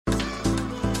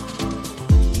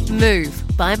Move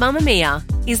by Mamamia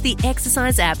is the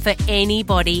exercise app for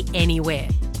anybody, anywhere.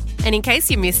 And in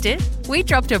case you missed it, we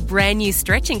dropped a brand new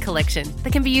stretching collection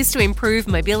that can be used to improve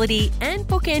mobility and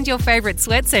bookend your favourite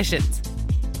sweat sessions.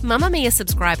 Mamamia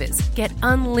subscribers get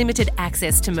unlimited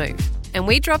access to Move, and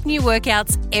we drop new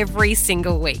workouts every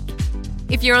single week.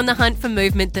 If you're on the hunt for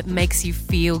movement that makes you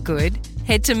feel good,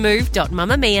 head to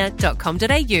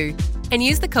move.mamamia.com.au and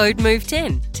use the code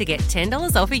MOVE10 to get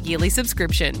 $10 off a yearly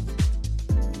subscription.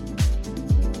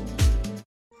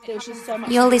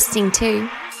 You're listening to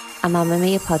a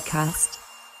Mamamia podcast.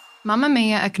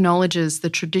 Mamamia acknowledges the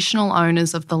traditional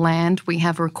owners of the land we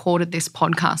have recorded this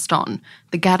podcast on,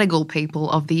 the Gadigal people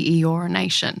of the Eora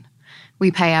Nation.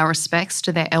 We pay our respects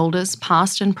to their elders,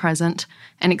 past and present,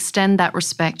 and extend that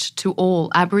respect to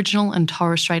all Aboriginal and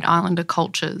Torres Strait Islander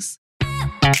cultures.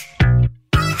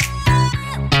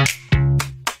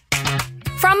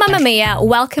 From Mamamia,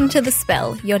 welcome to The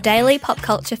Spill, your daily pop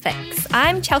culture fix.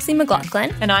 I'm Chelsea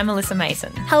McLaughlin. And I'm Melissa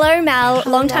Mason. Hello, Mel.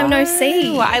 Long time no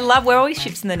see. We're always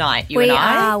ships in the night, you and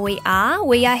I.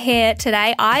 We are here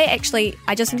today. I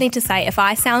just need to say, if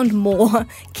I sound more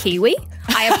Kiwi,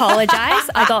 I apologise.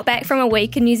 I got back from a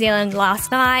week in New Zealand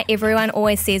last night. Everyone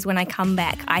always says when I come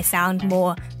back, I sound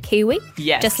more Kiwi.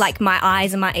 Yes. Just like my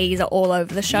eyes and my ears are all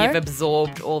over the show. You've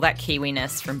absorbed all that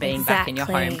Kiwiness from being back in your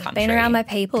home country. Been around my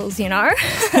peoples, you know.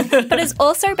 But it's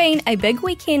also been a big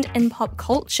weekend in pop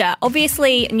culture.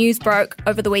 Obviously, news broke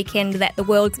over the weekend that the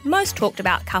world's most talked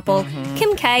about couple,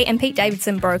 Kim K and Pete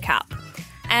Davidson, broke up.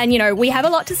 And, you know, we have a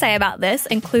lot to say about this,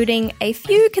 including a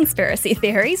few conspiracy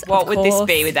theories. What would this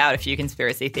be without a few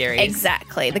conspiracy theories?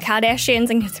 Exactly. The Kardashians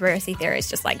and conspiracy theories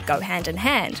just go hand in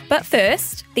hand. But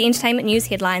first, the entertainment news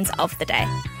headlines of the day.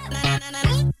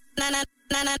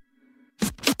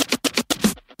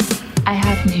 I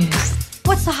have news.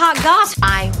 What's the hot gossip?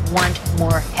 I want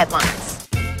more headlines.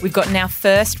 We've gotten our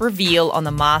first reveal on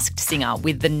The Masked Singer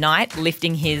with the Knight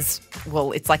lifting his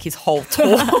whole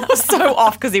torso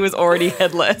off because he was already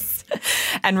headless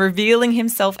and revealing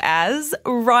himself as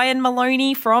Ryan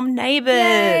Maloney from Neighbours.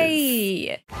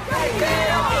 Yay!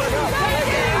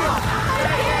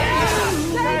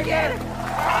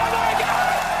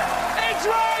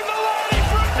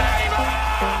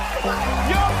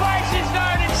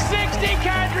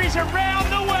 Around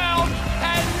the world,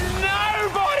 and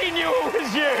nobody knew it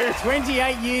was you.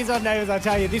 28 years on Neighbours, I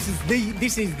tell you, this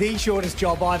is the shortest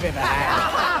job I've ever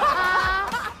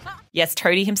had. Yes,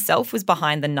 Toadie himself was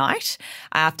behind the Knight.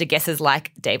 After guesses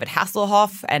like David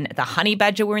Hasselhoff and the Honey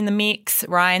Badger were in the mix,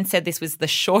 Ryan said this was the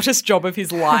shortest job of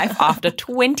his life after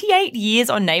 28 years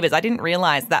on Neighbours. I didn't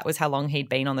realise that was how long he'd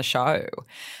been on the show.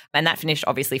 And that finished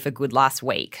obviously for good last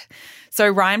week. So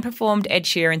Ryan performed Ed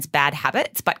Sheeran's Bad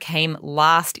Habits but came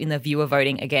last in the viewer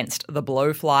voting against The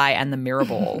Blowfly and The Mirror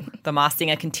Ball. The Masked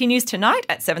Singer continues tonight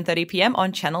at 7:30pm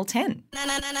on Channel 10.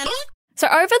 So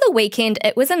over the weekend,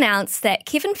 it was announced that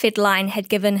Kevin Federline had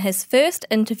given his first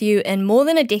interview in more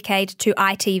than a decade to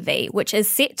ITV, which is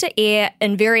set to air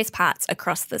in various parts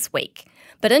across this week.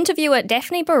 But interviewer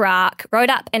Daphne Barak wrote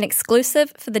up an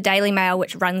exclusive for the Daily Mail,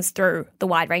 which runs through the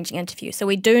wide-ranging interview. So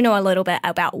we do know a little bit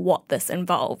about what this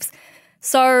involves.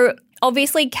 So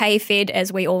obviously K-Fed,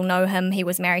 as we all know him, he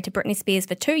was married to Britney Spears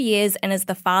for 2 years and is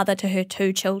the father to her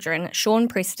two children, Sean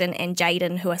Preston and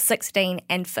Jaden, who are 16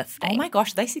 and 15. Oh my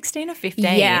gosh, are they 16 or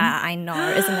 15? Yeah, I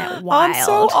know. Isn't that wild? I'm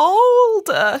so old.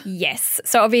 Yes.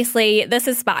 So obviously this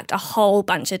has sparked a whole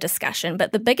bunch of discussion,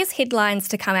 but the biggest headlines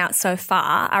to come out so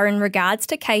far are in regards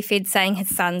to K-Fed saying his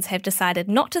sons have decided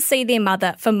not to see their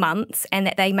mother for months and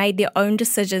that they made their own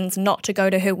decisions not to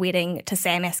go to her wedding to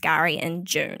Sam Asghari in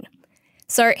June.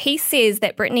 So he says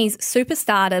that Britney's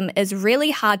superstardom is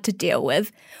really hard to deal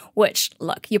with, which,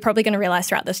 look, you're probably going to realise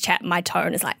throughout this chat my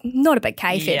tone is not a big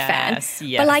K-Fed fan. Yes.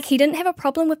 But he didn't have a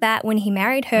problem with that when he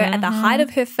married her at the height of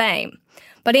her fame.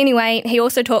 But anyway, he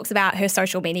also talks about her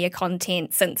social media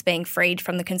content since being freed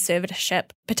from the conservatorship,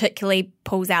 particularly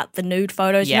pulls out the nude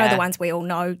photos, you know, the ones we all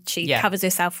know. She covers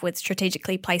herself with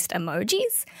strategically placed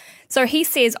emojis. So he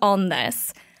says on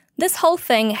this whole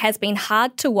thing has been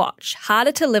hard to watch,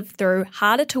 harder to live through,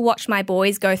 harder to watch my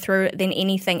boys go through than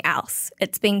anything else.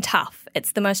 It's been tough.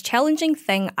 It's the most challenging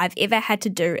thing I've ever had to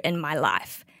do in my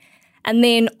life. And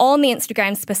then on the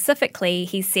Instagram specifically,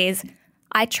 he says,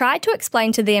 I tried to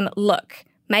explain to them, look,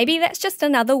 maybe that's just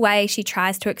another way she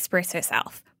tries to express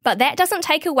herself. But that doesn't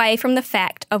take away from the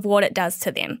fact of what it does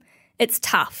to them. It's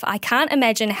tough. I can't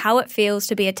imagine how it feels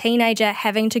to be a teenager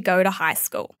having to go to high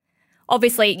school.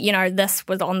 Obviously, you know, this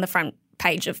was on the front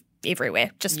page of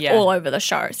everywhere, just all over the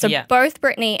show. So both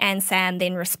Britney and Sam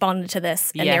then responded to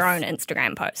this in their own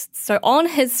Instagram posts. So on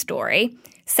his story,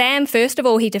 Sam, first of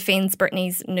all, he defends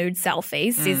Britney's nude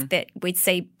selfies, says that we'd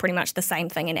see pretty much the same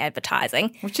thing in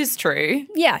advertising. Which is true.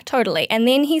 Yeah, totally. And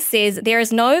then he says there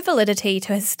is no validity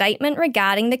to his statement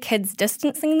regarding the kids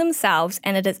distancing themselves,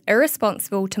 and it is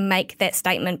irresponsible to make that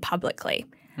statement publicly.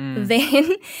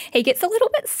 Then he gets a little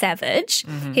bit savage.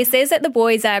 He says that the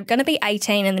boys are going to be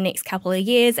 18 in the next couple of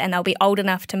years and they'll be old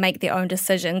enough to make their own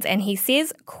decisions. And he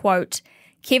says, quote,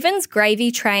 Kevin's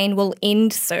gravy train will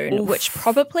end soon, which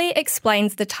probably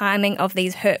explains the timing of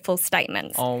these hurtful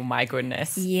statements. Oh, my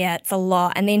goodness. Yeah, it's a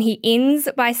lot. And then he ends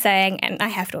by saying, and I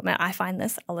have to admit, I find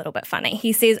this a little bit funny.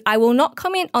 He says, I will not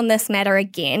comment on this matter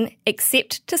again,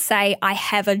 except to say I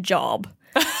have a job.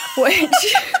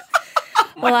 Which,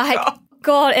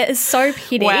 God, it is so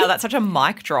petty. Wow, that's such a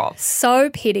mic drop.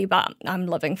 So petty, but I'm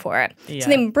living for it. Yeah.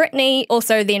 So then Britney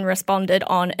also then responded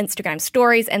on Instagram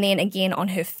stories and then again on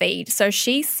her feed. So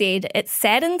she said, it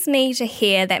saddens me to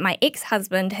hear that my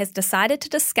ex-husband has decided to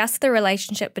discuss the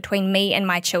relationship between me and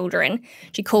my children.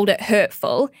 She called it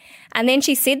hurtful. And then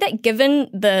she said that given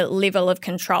the level of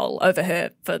control over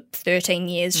her for 13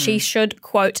 years, she should,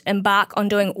 quote, embark on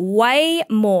doing way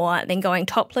more than going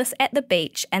topless at the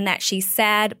beach, and that she's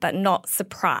sad but not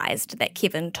surprised that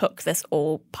Kevin took this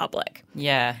all public.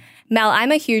 Yeah. Mel,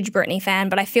 I'm a huge Britney fan,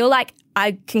 but I feel like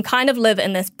I can kind of live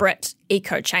in this Brit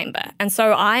echo chamber. And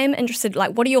so I'm interested,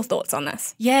 like, what are your thoughts on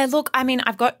this? Yeah, look, I mean,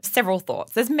 I've got several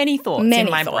thoughts. There's many thoughts in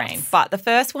my brain. But the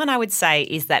first one I would say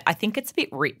is that I think it's a bit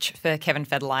rich for Kevin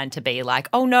Federline to be like,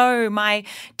 oh no, my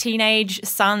teenage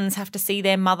sons have to see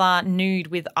their mother nude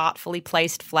with artfully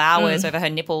placed flowers over her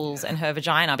nipples and her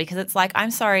vagina, because it's like,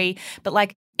 I'm sorry, but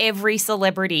like, every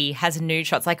celebrity has nude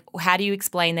shots. Like, how do you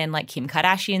explain then, like, Kim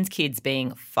Kardashian's kids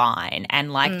being fine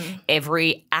and, like,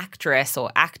 every actress or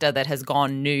actor that has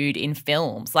gone nude in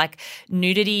films? Like,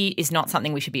 nudity is not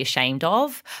something we should be ashamed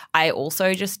of. I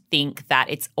also just think that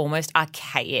it's almost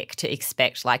archaic to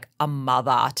expect, like, a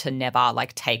mother to never,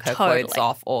 like, take her clothes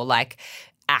off or, like,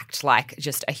 act like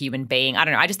just a human being. I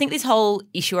don't know. I just think this whole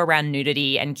issue around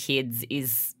nudity and kids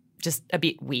is just a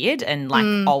bit weird and,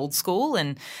 like, old school,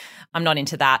 and I'm not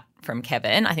into that from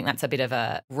Kevin. I think that's a bit of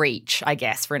a reach, I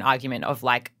guess, for an argument of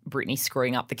like Britney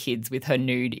screwing up the kids with her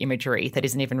nude imagery that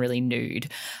isn't even really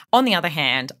nude. On the other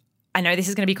hand, I know this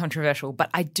is going to be controversial, but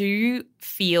I do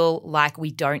feel like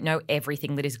we don't know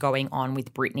everything that is going on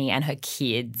with Britney and her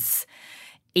kids.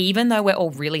 Even though we're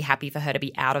all really happy for her to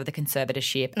be out of the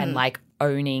conservatorship and like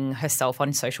owning herself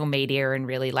on social media and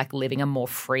really like living a more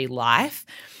free life,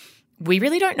 we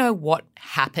really don't know what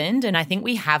happened. And I think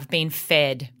we have been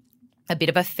fed a bit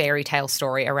of a fairy tale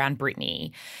story around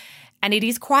Britney. And it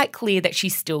is quite clear that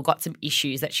she's still got some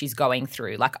issues that she's going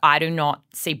through. Like, I do not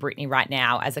see Britney right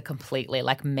now as a completely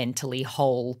like mentally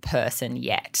whole person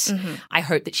yet. I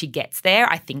hope that she gets there.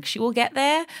 I think she will get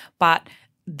there. But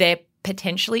there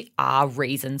potentially are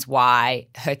reasons why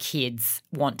her kids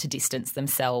want to distance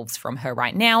themselves from her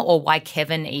right now, or why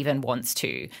Kevin even wants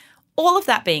to. All of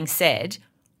that being said,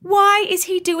 why is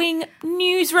he doing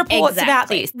news reports about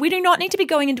this? We do not need to be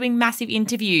going and doing massive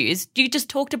interviews. You just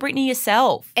talk to Britney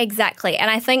yourself. Exactly. And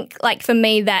I think, like, for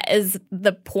me, that is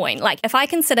the point. Like, if I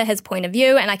consider his point of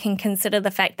view and I can consider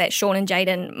the fact that Sean and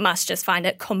Jaden must just find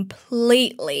it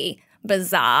completely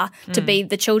bizarre to be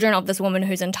the children of this woman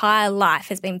whose entire life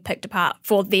has been picked apart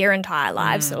for their entire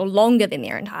lives or longer than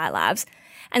their entire lives.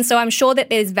 And so I'm sure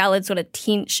that there's valid sort of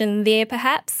tension there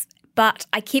perhaps. But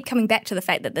I keep coming back to the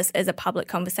fact that this is a public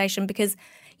conversation because,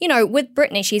 you know, with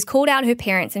Britney, she's called out her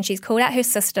parents and she's called out her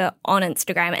sister on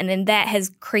Instagram, and then that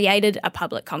has created a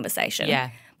public conversation. Yeah.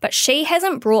 But she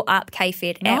hasn't brought up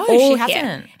K-Fed at all she here.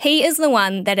 hasn't. He is the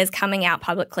one that is coming out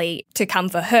publicly to come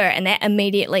for her, and that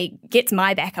immediately gets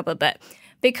my back up a bit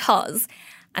because,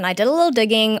 and I did a little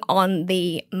digging on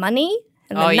the money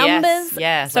and the numbers.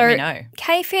 Yes, so let me know.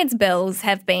 K-Fed's bills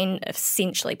have been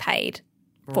essentially paid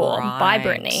for by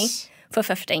Britney for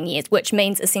 15 years, which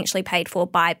means essentially paid for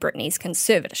by Britney's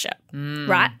conservatorship,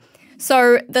 right?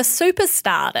 So the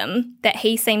superstardom that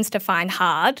he seems to find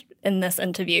hard in this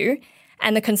interview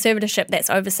and the conservatorship that's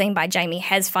overseen by Jamie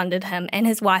has funded him, and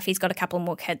his wife, he's got a couple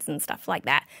more kids and stuff like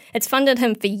that. It's funded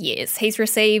him for years. He's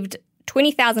received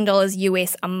 $20,000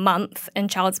 US a month in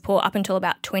child support up until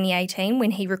about 2018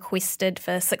 when he requested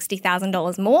for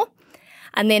 $60,000 more.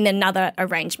 And then another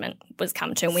arrangement was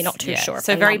come to, and we're not too sure of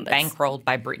so the very numbers. bankrolled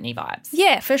by Britney vibes.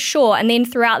 Yeah, for sure. And then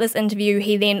throughout this interview,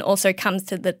 he then also comes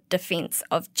to the defence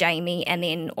of Jamie and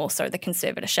then also the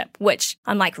conservatorship, which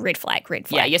I'm like, red flag.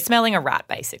 Yeah, you're smelling a rat,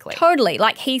 basically. Totally.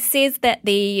 Like, he says that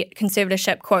the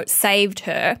conservatorship, quote, saved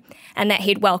her and that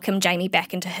he'd welcomed Jamie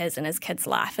back into his and his kid's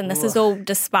life. And this is all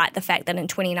despite the fact that in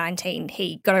 2019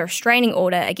 he got a restraining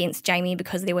order against Jamie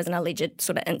because there was an alleged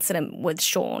sort of incident with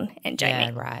Sean and Jamie.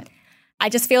 Yeah, right. I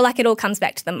just feel like it all comes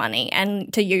back to the money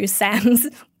and, to use Sam's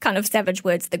kind of savage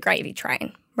words, the gravy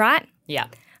train, right? Yeah.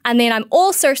 And then I'm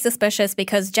also suspicious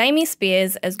because Jamie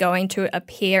Spears is going to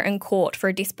appear in court for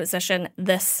a deposition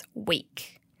this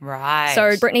week. Right.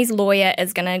 So Britney's lawyer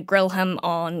is going to grill him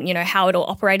on, you know, how it all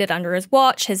operated under his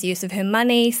watch, his use of her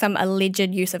money, some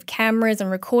alleged use of cameras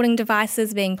and recording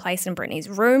devices being placed in Britney's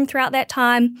room throughout that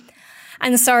time.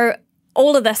 And so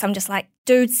all of this, I'm just like,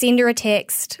 dude, send her a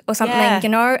text or something, you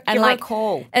know? And give her a like,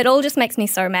 call. It all just makes me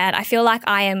so mad. I feel like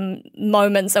I am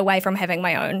moments away from having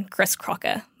my own Chris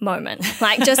Crocker moment.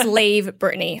 Like, just leave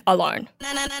Britney alone.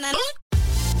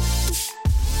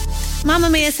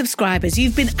 Mamamia subscribers,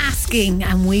 you've been asking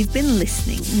and we've been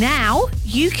listening. Now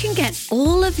you can get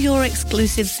all of your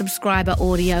exclusive subscriber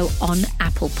audio on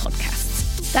Apple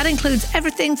Podcasts. That includes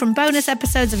everything from bonus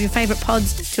episodes of your favourite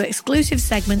pods to exclusive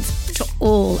segments to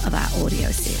all of our audio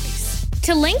series.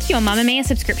 To link your Mamamia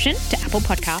subscription to Apple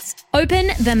Podcasts, open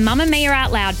the Mamamia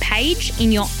Out Loud page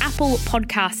in your Apple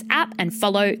Podcasts app and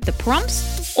follow the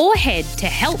prompts, or head to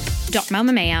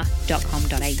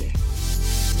help.mamamia.com.au.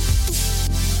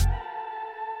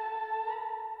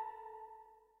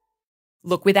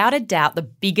 Look, without a doubt, the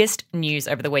biggest news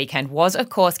over the weekend was, of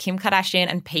course, Kim Kardashian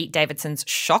and Pete Davidson's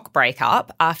shock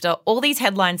breakup after all these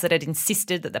headlines that had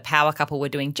insisted that the power couple were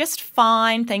doing just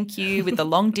fine, thank you, with the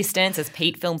long distance as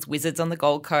Pete films Wizards on the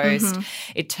Gold Coast.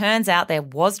 It turns out there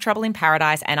was trouble in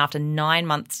paradise, and after 9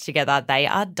 months together, they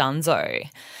are donezo.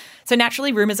 So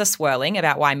naturally, rumours are swirling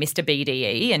about why Mr.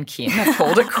 BDE and Kim have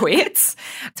called it quits.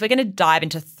 So we're going to dive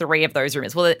into 3 of those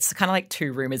rumours. Well, it's kind of like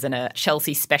 2 rumours and a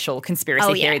Chelsea special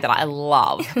conspiracy theory that I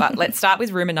love. But let's start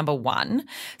with rumour number 1.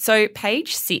 So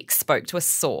Page 6 spoke to a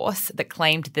source that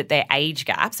claimed that their age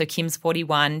gap, so Kim's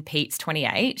 41, Pete's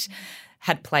 28,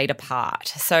 had played a part.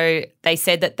 So they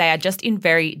said that they are just in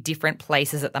very different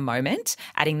places at the moment,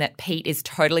 adding that Pete is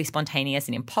totally spontaneous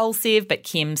and impulsive, but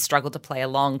Kim struggled to play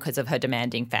along because of her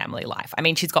demanding family life. I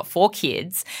mean, she's got 4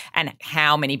 kids and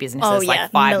how many businesses? Like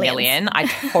 5 million. I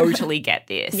totally get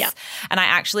this. And I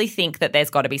actually think that there's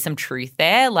got to be some truth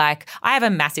there. Like, I have a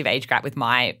massive age gap with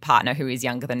my partner who is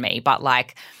younger than me, but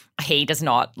like, he does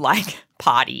not like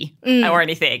party or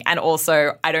anything. And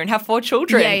also, I don't have 4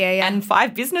 children and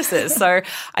 5 businesses. So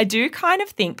I do kind of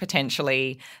think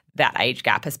potentially that age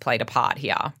gap has played a part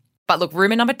here. But look,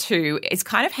 rumour number 2 is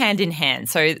kind of hand in hand.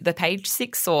 So the Page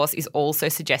 6 source is also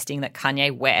suggesting that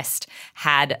Kanye West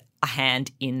had a hand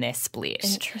in their split.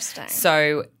 Interesting.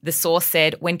 So the source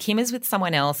said, when Kim is with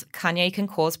someone else, Kanye can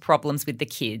cause problems with the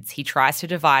kids. He tries to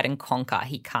divide and conquer.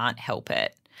 He can't help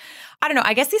it. I don't know.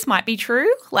 I guess this might be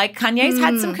true. Like, Kanye's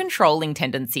had some controlling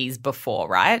tendencies before,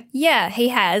 right? Yeah, he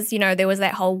has. You know, there was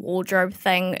that whole wardrobe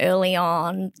thing early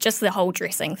on. Just the whole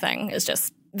dressing thing is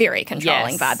just very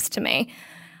controlling vibes to me.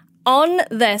 On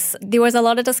this, there was a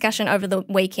lot of discussion over the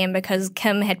weekend because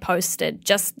Kim had posted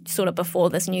just sort of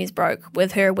before this news broke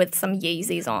with her with some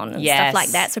Yeezys on and stuff like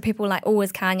that. So people were like, oh,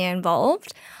 is Kanye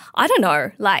involved? I don't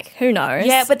know. Like, who knows?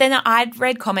 Yeah, but then I'd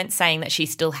read comments saying that she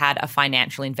still had a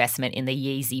financial investment in the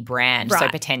Yeezy brand. Right. So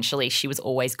potentially she was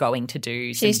always going to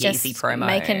do some Yeezy promo.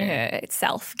 Making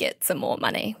herself get some more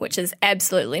money, which is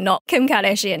absolutely not Kim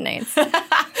Kardashian needs.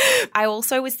 I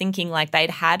also was thinking, like, they'd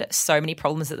had so many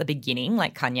problems at the beginning,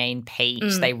 like Kanye and Pete.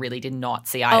 They really did not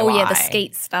see eye to eye. Oh, yeah, the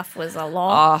skeet stuff was a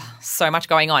lot. Oh, so much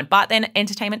going on. But then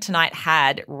Entertainment Tonight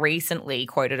had recently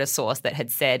quoted a source that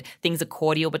had said things are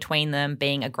cordial between them.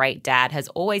 Being a great dad has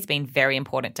always been very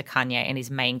important to Kanye, and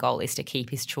his main goal is to keep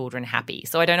his children happy.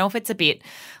 So I don't know if it's a bit,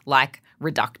 like,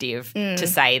 reductive to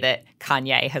say that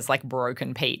Kanye has, like,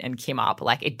 broken Pete and Kim up.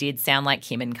 Like, it did sound like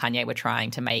Kim and Kanye were trying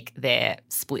to make their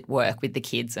split work with the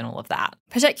kids and all of that.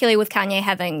 Particularly with Kanye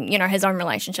having, you know, his own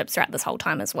relationships throughout this whole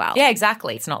time as well. Yeah,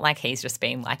 exactly. It's not like he's just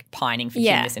been, like, pining for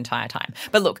Kim this entire time.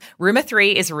 But look, rumour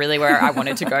 3 is really where I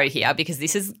wanted to go here because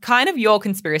this is kind of your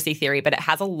conspiracy theory, but it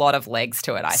has a lot of legs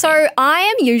to it, I think. So I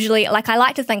am usually, like, I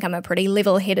like to think I'm a pretty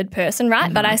level-headed person,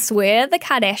 right? But I swear the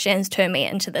Kardashians turn me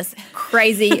into this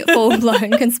crazy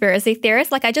full-blown conspiracy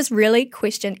theorist. Like, I just really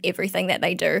question everything that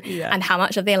they do and how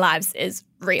much of their lives is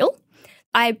real.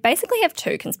 I basically have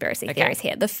two conspiracy theories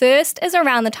here. The first is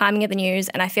around the timing of the news,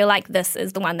 and I feel like this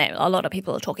is the one that a lot of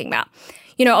people are talking about.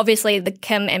 You know, obviously the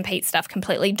Kim and Pete stuff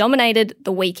completely dominated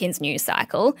the weekend's news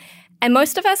cycle, and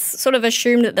most of us sort of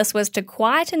assumed that this was to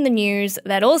quieten the news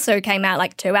that also came out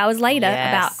like 2 hours later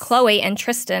about Khloe and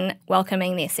Tristan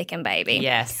welcoming their second baby.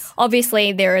 Yes.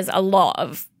 Obviously there is a lot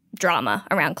of drama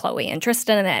around Khloe and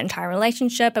Tristan and that entire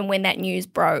relationship, and when that news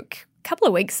broke a couple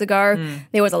of weeks ago,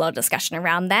 there was a lot of discussion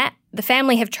around that. The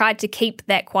family have tried to keep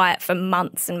that quiet for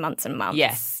months and months and months.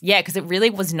 Yes. Yeah, because it really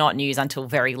was not news until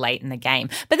very late in the game.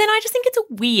 But then I just think it's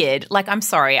a weird, like, I'm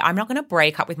sorry, I'm not going to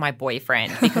break up with my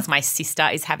boyfriend because my sister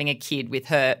is having a kid with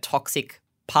her toxic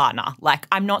partner. Like,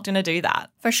 I'm not going to do that.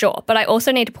 For sure. But I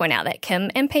also need to point out that Kim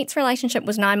and Pete's relationship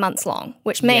was 9 months long,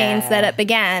 which means that it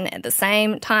began at the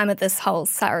same time of this whole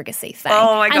surrogacy thing.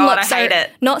 Oh my God, I hate it.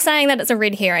 Not saying that it's a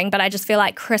red herring, but I just feel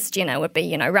like Kris Jenner would be,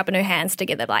 you know, rubbing her hands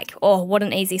together like, oh, what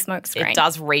an easy smokescreen. It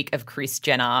does reek of Kris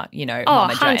Jenner, you know,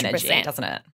 momager energy, doesn't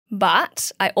it?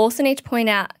 But I also need to point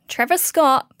out Travis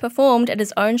Scott performed at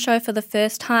his own show for the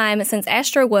first time since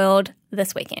Astroworld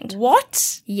this weekend.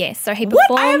 What? Yes, so he performed...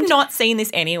 What? I have not seen this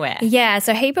anywhere. Yeah,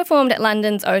 so he performed at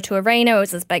London's O2 Arena. It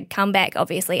was his big comeback.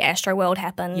 Obviously, Astroworld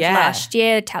happened last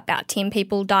year. About 10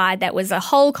 people died. That was a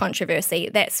whole controversy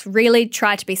that's really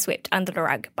tried to be swept under the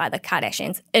rug by the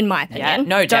Kardashians, in my opinion. Yeah,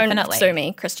 no, definitely. Don't sue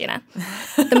me, Kris Jenner.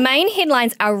 The main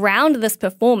headlines around this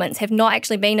performance have not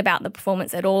actually been about the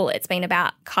performance at all. It's been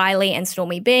about Kylie and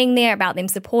Stormi being there, about them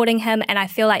supporting him, and I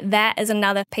feel like that is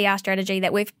another PR strategy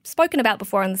that we've spoken about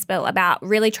before in the spill, about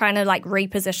really trying to like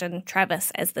reposition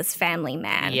Travis as this family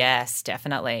man. Yes,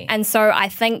 definitely. And so I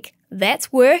think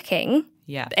that's working,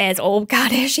 as all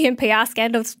Kardashian PR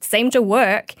scandals seem to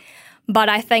work, but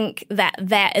I think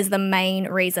that is the main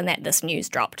reason that this news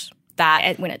dropped.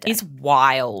 That when it did. is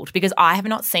wild because I have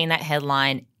not seen that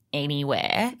headline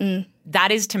anywhere.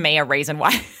 That is, to me, a reason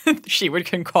why she would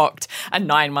concoct a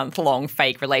 9-month-long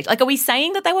fake relationship. Like, are we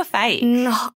saying that they were fake?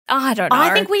 No, I don't know.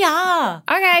 I think we are.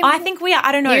 Okay. I think we are.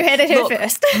 I don't know. You heard it here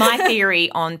first. My theory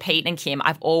on Pete and Kim,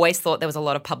 I've always thought there was a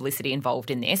lot of publicity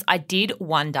involved in this. I did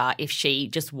wonder if she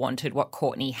just wanted what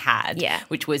Kourtney had,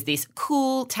 which was this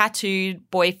cool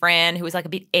tattooed boyfriend who was like a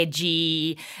bit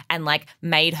edgy and like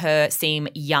made her seem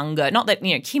younger. Not that,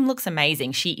 you know, Kim looks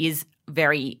amazing. She is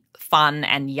very fun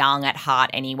and young at heart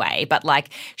anyway. But like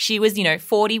she was,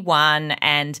 41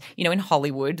 and, in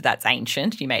Hollywood, that's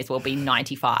ancient. You may as well be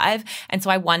 95. And so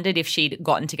I wondered if she'd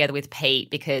gotten together with Pete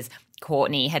because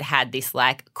Kourtney had this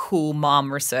like cool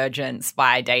mom resurgence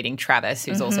by dating Travis,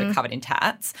 who's also covered in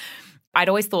tats. I'd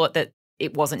always thought that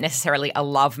it wasn't necessarily a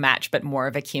love match, but more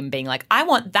of a Kim being like, I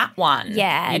want that one.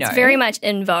 Yeah, it's very much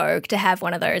in vogue to have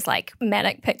one of those like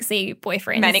manic pixie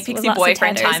boyfriends. Manic pixie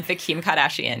boyfriend time for Kim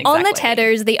Kardashian. Exactly. On the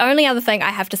tattoos, the only other thing I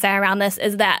have to say around this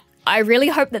is that I really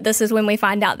hope that this is when we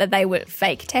find out that they were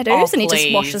fake tattoos and he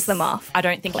just washes them off. I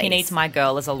don't think he needs my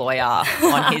girl as a lawyer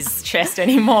on his chest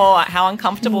anymore. How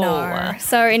uncomfortable. No.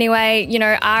 So anyway,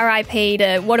 RIP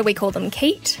to, what do we call them,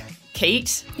 Keat?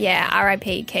 Keat? Yeah,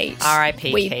 R.I.P. Keat.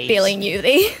 R.I.P. We Keat. barely knew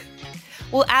thee.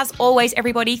 Well, as always,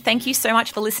 everybody, thank you so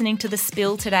much for listening to The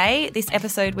Spill today. This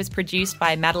episode was produced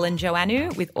by Madeline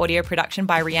Joannou with audio production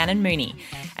by Rhiannon Mooney.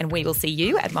 And we will see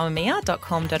you at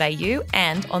mamamia.com.au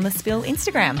and on The Spill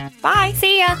Instagram. Bye.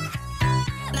 See ya.